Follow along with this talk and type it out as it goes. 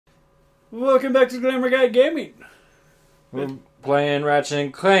Welcome back to Glamour Guy Gaming. We're playing Ratchet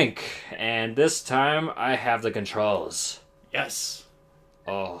and Clank, and this time I have the controls. Yes.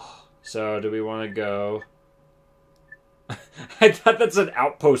 Oh, so do we want to go? I thought that said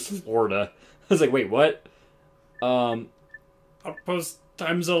Outpost Florida. I was like, wait, what? Outpost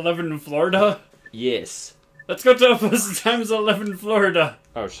times 11 in Florida? Yes. Let's go to Outpost times 11 in Florida.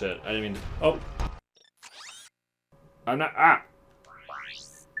 Oh shit, I didn't mean... Oh. I'm not... Ah!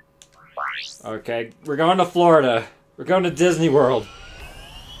 Okay, we're going to Florida. We're going to Disney World.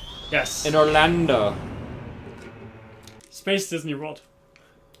 Yes. In Orlando. Space Disney World.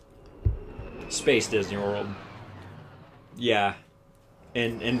 Space Disney World. Yeah.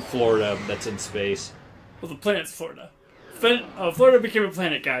 In Florida, that's in space. Well, the planet's Florida. Florida became a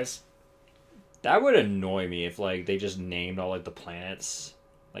planet, guys. That would annoy me if, like, they just named all, like, the planets,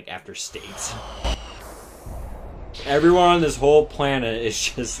 like, after states. Everyone on this whole planet is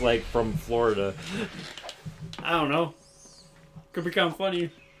just, like, from Florida. I don't know. Could be kind of funny.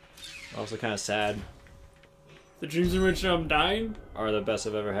 Also kind of sad. The dreams in which I'm dying are the best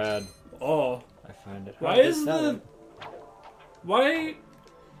I've ever had. Oh. I find it hard to tell. Why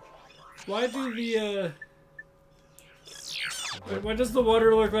do the, why does the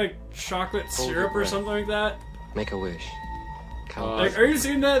water look like chocolate syrup or something like that? Make a wish. Like, are you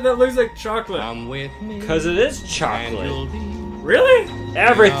seeing that? That looks like chocolate. Come with me. Because it is chocolate. Really?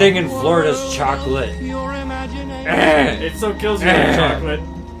 Everything in Florida is chocolate. It so kills you with chocolate.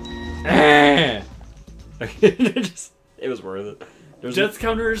 It was worth it. Jets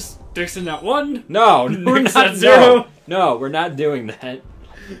counters, Dixon at 1. No, we're Nix not. at 0. No, we're not doing that.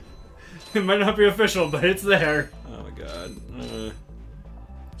 It might not be official, but it's there. Oh my god.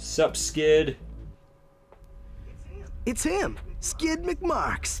 Sup, Skid? It's him, Skid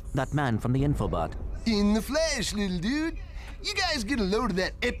McMarks. That man from the infobot. In the flesh, little dude. You guys get a load of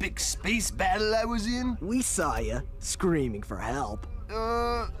that epic space battle I was in? We saw you, screaming for help.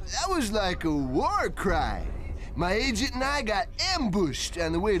 That was like a war cry. My agent and I got ambushed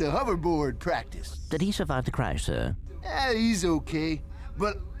on the way to hoverboard practice. Did he survive the crash, sir? He's okay,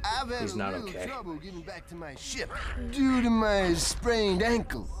 but I've had He's a not little okay. trouble getting back to my ship due to my sprained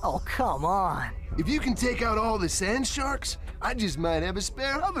ankle. Oh, come on. If you can take out all the sand sharks, I just might have a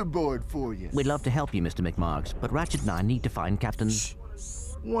spare hoverboard for you. We'd love to help you, Mr. McMarks, but Ratchet and I need to find Captain...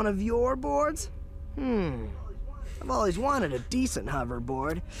 One of your boards? I've always wanted a decent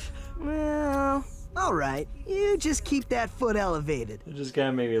hoverboard. Well, alright. You just keep that foot elevated. It just kind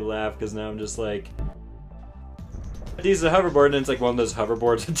of made me laugh, because now I'm just like... These are a hoverboard, and it's like one of those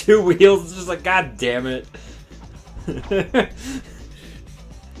hoverboards with 2 wheels. It's just like, god damn it.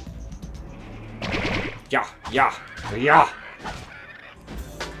 Yeah.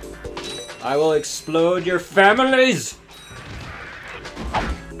 I will explode your families!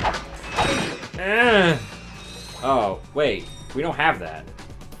 Oh, wait. We don't have that.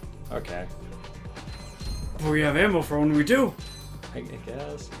 Okay. We have ammo for when we do. I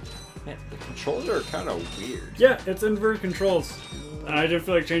guess. Man, the controls are kind of weird. Yeah, it's inverted controls. And I didn't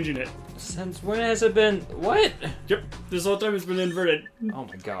feel like changing it. Since when has it been... What? Yep, this whole time it's been inverted. Oh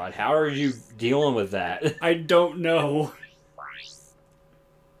my god, how are you dealing with that? I don't know.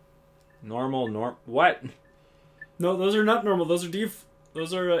 What? No, those are not normal. Those are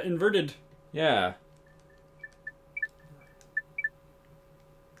those are inverted. Yeah.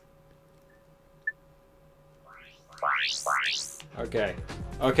 Okay.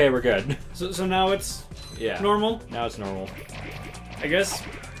 Okay, we're good. So now it's Yeah. normal? Now it's normal. I guess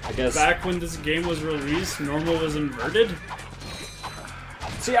back when this game was released, normal was inverted?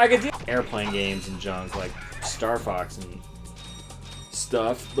 See, I could do airplane games and junk like Star Fox and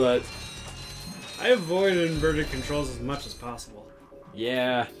stuff, but I avoid inverted controls as much as possible.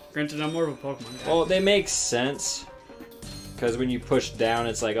 yeah. Granted, I'm more of a Pokemon guy. Well, they make sense. Because when you push down,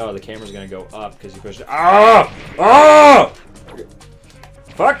 it's like, oh, the camera's gonna go up because you push it. Ah! Ah!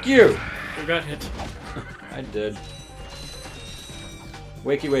 Fuck you! You got hit. I did.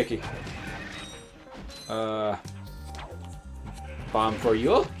 Wakey. Bomb for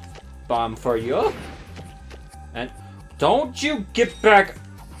you. Bomb for you. And don't you get back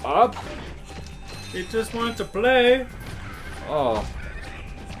up. You just want to play. Oh.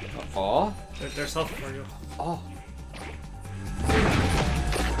 Oh. There's help for you. Oh.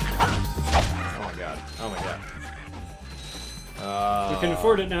 Oh my god. We can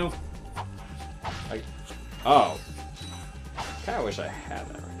afford it now. Oh. Kinda wish I had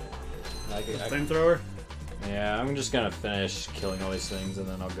that right there. Flamethrower? Yeah, I'm just gonna finish killing all these things and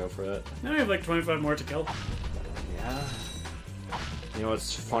then I'll go for it. Now I have like 25 more to kill. Yeah. You know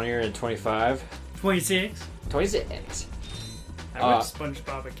what's funnier than 25? 26. 26. I watch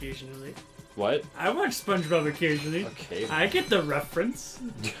SpongeBob occasionally. What? I watch SpongeBob occasionally. Okay. I get the reference.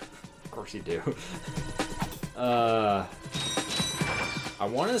 Of course you do. I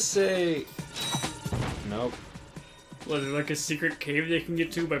want to say... Nope. Was there like a secret cave they can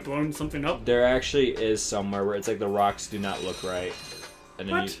get to by blowing something up? There actually is somewhere where it's like the rocks do not look right. And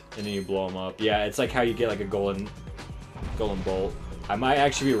then you blow them up. Yeah, it's like how you get like a golden bolt. I might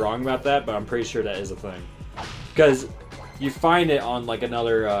actually be wrong about that, but I'm pretty sure that is a thing. Because you find it on like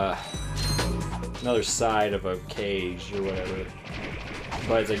another side of a cage or whatever.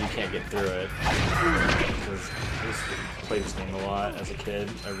 But it's like you can't get through it. Because I used to play this game a lot as a kid.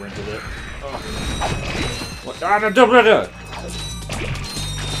 I rented it. Oh. What? Ah, no, don't.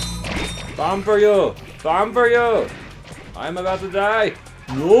 Bomb for you! Bomb for you! I'm about to die!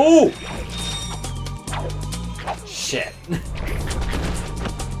 No! Shit.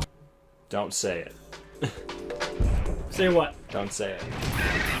 Don't say it. Say what? Don't say it.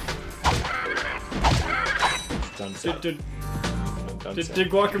 Don't say it. Did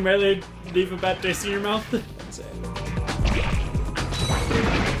guacamole leave a bad taste in your mouth? Don't say it.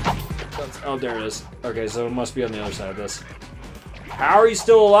 Oh, there it is. Okay, so it must be on the other side of this. How are you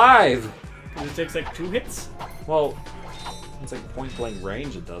still alive? It takes like 2 hits? Well, it's like point blank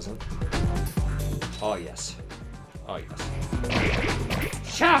range, it doesn't. Oh, yes. Oh, yes.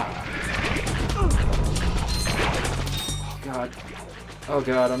 Sha! Oh, God. Oh,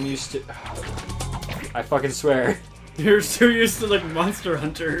 God, I'm used to... I fucking swear. You're so used to, like, Monster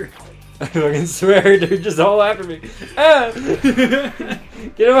Hunter. I fucking swear, they're just all after me. Ah!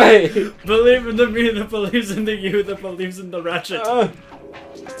 Get away! Believe in the me that believes in the you that believes in the Ratchet.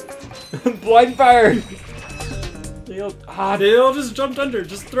 Blind fire! They all just jumped under.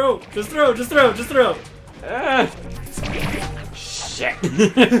 Just throw. Just throw. Just throw. Just throw. Ah. Shit.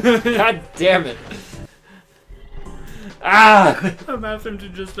 God damn it. Ah! I'm asking him to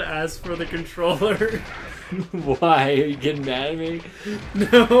just ask for the controller. Why? Are you getting mad at me?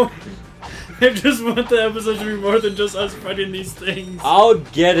 No. I just want the episode to be more than just us fighting these things. I'll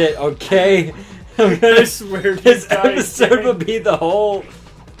get it, okay? I swear this episode will be the whole...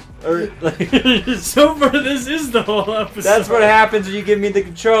 Or, like, so far, this is the whole episode. That's what happens when you give me the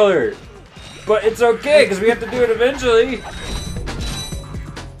controller. But it's okay, because we have to do it eventually.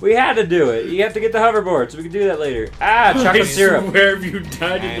 We had to do it. You have to get the hoverboard, so we can do that later. Ah, chocolate syrup. Where have you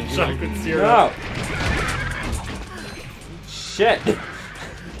died in the chocolate syrup? No. Shit.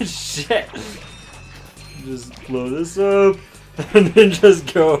 Shit. Just blow this up, and then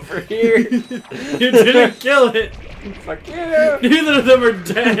just go over here. You didn't kill it. Fuck you. Neither of them are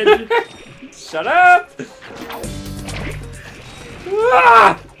dead. Shut up.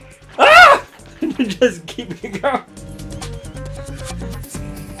 Ah! Ah! Just keep it going.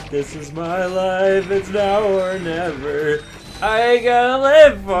 This is my life, it's now or never. I ain't gonna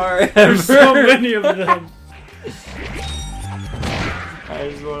live forever. There's so many of them. I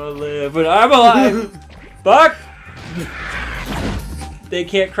just wanna live, but I'm alive. Fuck! They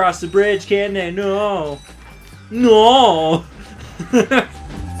can't cross the bridge, can they? No. No!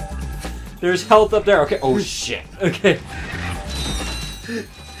 There's health up there. Okay. Oh shit. Okay.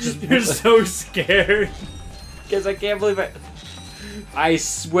 You're so scared. Because I can't believe it. I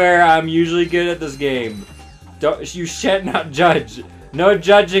swear I'm usually good at this game. Don't you shall not judge. No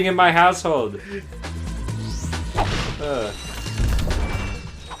judging in my household. There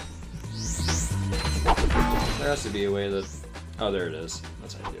has to be a way that... Oh, there it is.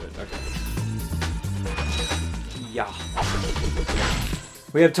 That's how you do it. Okay. Yeah.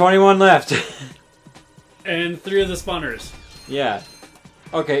 We have 21 left. And 3 of the spawners. Yeah.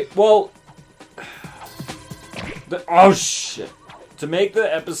 Okay, well... Oh, shit. To make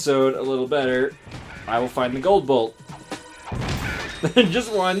the episode a little better, I will find the gold bolt.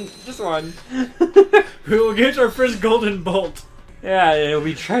 Just one. Just one. We will get our first golden bolt. Yeah, it'll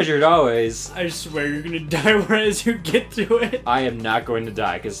be treasured always. I swear you're gonna die right as you get to it. I am not going to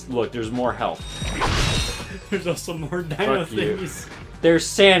die, because look, there's more health. There's also more dino Fuck you. things. They're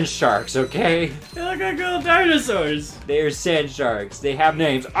sand sharks, okay? They look like little dinosaurs. They're sand sharks. They have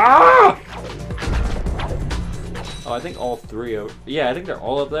names. Ah! Oh, I think all 3 are... Yeah, I think they're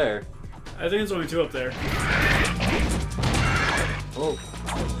all up there. I think there's only 2 up there. Oh.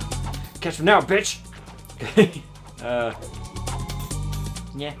 Catch them now, bitch! Okay.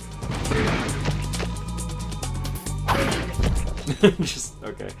 Yeah. Just,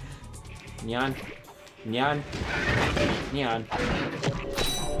 okay. Nyan. Nyan. Nyan.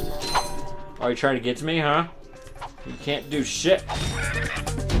 Oh, you trying to get to me, huh? You can't do shit.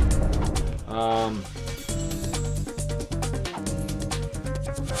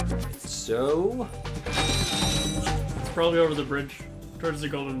 So... probably over the bridge, towards the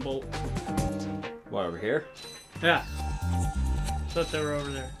golden bolt. What, over here? Yeah. Thought they were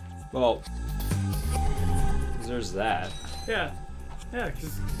over there. Well, 'cause there's that. Yeah. Yeah,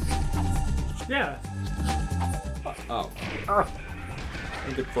 'cause... Yeah. Oh.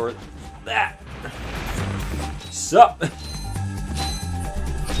 Looking for that. Sup?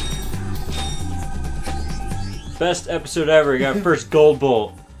 Best episode ever. Got first gold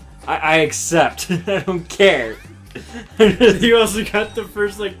bolt. I accept. I don't care. You also got the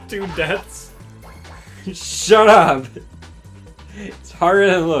first, like, 2 deaths. Shut up. It's harder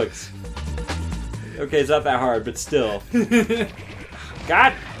than it looks. Okay, it's not that hard, but still.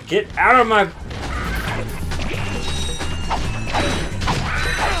 God, get out of my...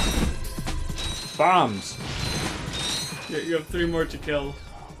 bombs. You have 3 more to kill.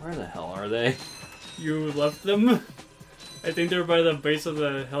 Where the hell are they? You left them? I think they're by the base of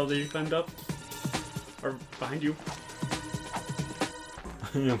the hill that you climbed up. Or behind you.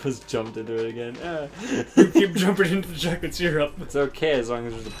 I almost jumped into it again. You keep jumping into the chocolate syrup. It's okay as long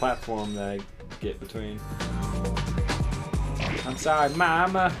as there's a platform that I get between. I'm sorry,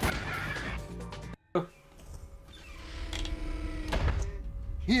 Mama.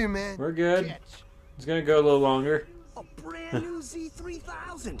 Here, man. We're good. Catch. It's gonna go a little longer. A brand new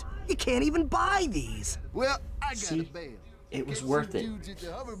Z3000. You can't even buy these. Well, I got See? a bail. It was Get worth some it. dudes at the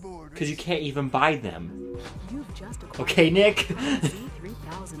hoverboard Because you can't even buy them. You've just acquired Okay, Nick?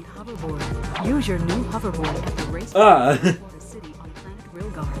 Z3000 hoverboard. Use your new hoverboard at the race Ah. Florida City on Planet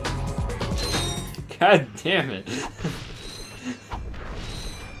Railguard. God damn it.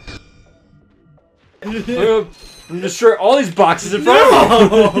 I'm gonna destroy all these boxes in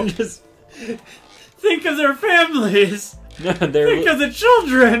front of me. Just... Think of their families! No, Think they're of the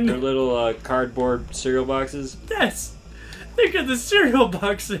children! little cardboard cereal boxes. Yes! Think of the cereal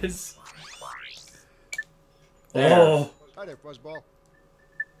boxes! There. Oh! Hi there, Fuzzball.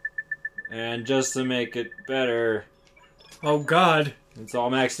 And just to make it better, Oh god. it's all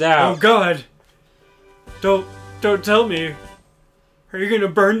maxed Oh out. god. Don't tell me. Are you gonna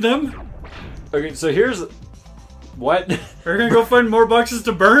burn them? Okay, so here's... What? Are you gonna go find more boxes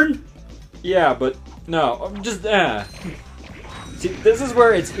to burn? Yeah, but no, I'm just See, this is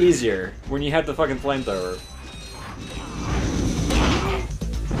where it's easier when you have the fucking flamethrower.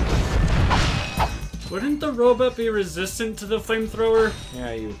 Wouldn't the robot be resistant to the flamethrower?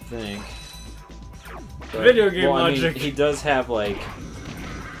 Yeah, you would think. But, Video game well, I mean, logic. he does have like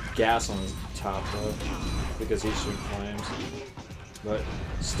gas on his top though, because he's shooting flames. But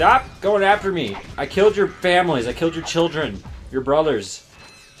stop going after me! I killed your families. I killed your children, your brothers.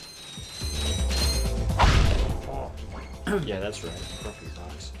 Yeah, that's right. Fuck your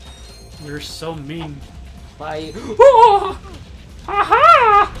box. You're so mean. Bye. Oh!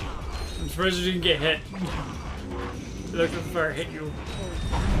 Aha! I'm surprised you didn't get hit. Look how far I hit you.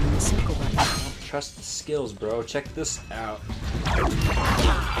 Circle button. Trust the skills, bro. Check this out.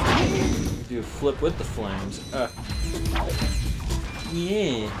 Do a flip with the flames.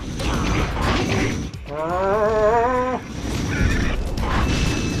 Yeah.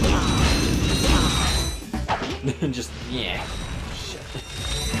 Just yeah. Shit.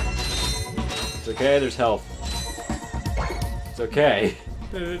 It's okay. There's health. It's okay.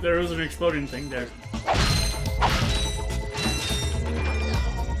 There was an exploding thing there.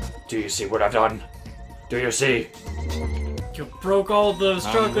 Do you see what I've done? Do you see? You broke all those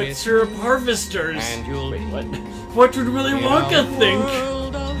chocolate syrup harvesters. Wait, what? What would Willy Wonka think?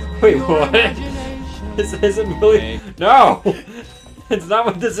 Wait, what? This isn't Willy. No! It's not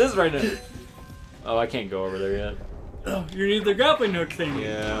what this is right now. Oh, I can't go over there yet. Oh, you need the grappling hook thing.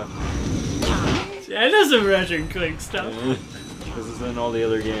 Yeah. Yeah, it is a Ratchet and Clank stuff. This is in all the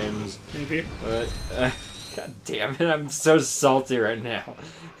other games. Maybe. But, god damn it, I'm so salty right now.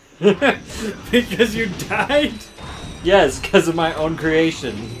 Because you died? Yes, because of my own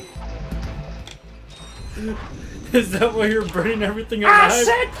creation. Is that why you're burning everything alive? I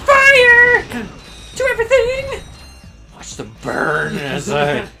set fire to everything! Watch the burn as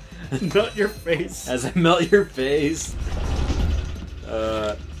I... Not your face. As I melt your face.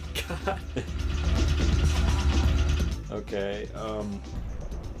 God. Okay,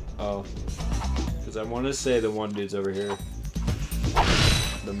 oh. Because I want to say the one dude's over here.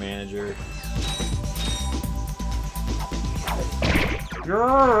 The manager.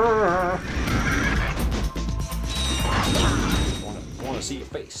 I want to see your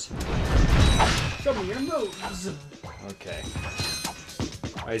face. Show me your moves. Okay.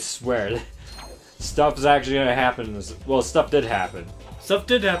 I swear, stuff is actually gonna happen in this. Well, stuff did happen. Stuff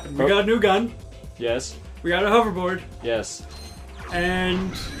did happen. We got a new gun. Yes. We got a hoverboard. Yes.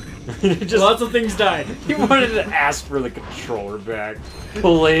 And Just, Lots of things died. he wanted to ask for the controller back.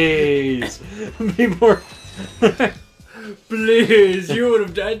 Please. Be more... Please, you would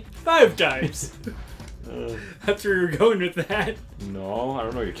have died 5 times. That's where you're going with that. No, I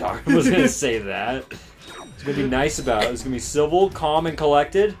don't know what you're talking about. I was going to say that. It's going to be nice about it. It's going to be civil, calm, and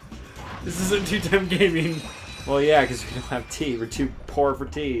collected. This isn't 2-time gaming. Well, yeah, because we don't have tea. We're too poor for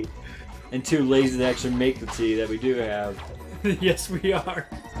tea. And too lazy to actually make the tea that we do have. Yes, we are.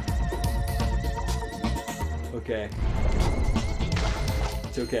 Okay.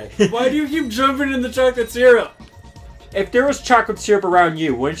 It's okay. Why do you keep jumping in the chocolate syrup? If there was chocolate syrup around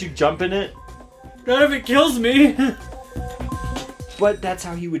you, wouldn't you jump in it? Not if it kills me. But that's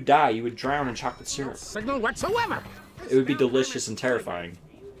how you would die. You would drown in chocolate syrup. Signal whatsoever. It would be delicious and terrifying.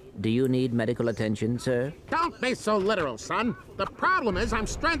 Do you need medical attention, sir? Don't be so literal, son. The problem is I'm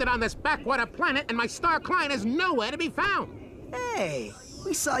stranded on this backwater planet and my star client is nowhere to be found. Hey,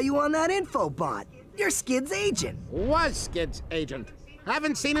 we saw you on that info bot. You're Skid's agent. Was Skid's agent.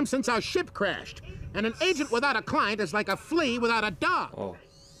 Haven't seen him since our ship crashed. And an agent without a client is like a flea without a dog. Oh.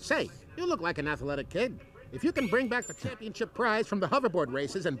 Say, you look like an athletic kid. If you can bring back the championship prize from the hoverboard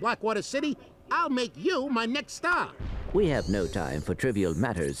races in Blackwater City, I'll make you my next star. We have no time for trivial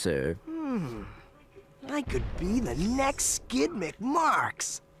matters, sir. I could be the next Skid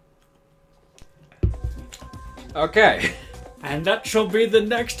McMarks. Okay. And that shall be the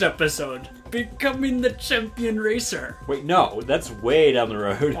next episode. Becoming the champion racer. Wait, no. That's way down the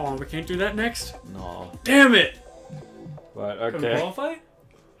road. Oh, we can't do that next? No. Damn it! But, Can we okay. qualify?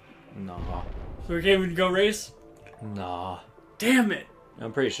 No. So we can't even go race? No. Damn it!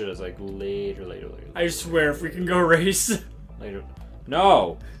 I'm pretty sure it's like later. I swear, if we can go race. Later.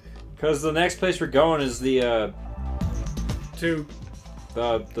 No! Because the next place we're going is the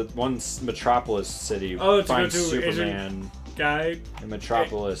one Metropolis city. Oh, to Find go to Superman Guy. in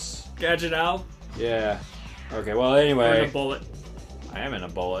Metropolis. Gadget Al. Yeah. Okay, well, Or in anyway. a bullet. I am in a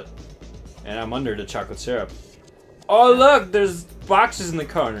bullet. And I'm under the chocolate syrup. Oh, look! There's boxes in the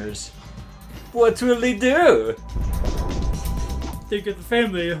corners. What will he do? Think of the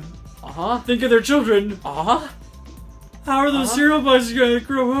family. Uh-huh. Think of their children. Uh-huh. How are those cereal boys gonna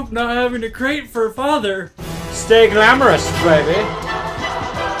grow up not having a crate for a father? Stay glamorous, baby.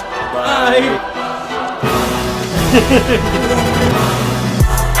 Bye. Bye.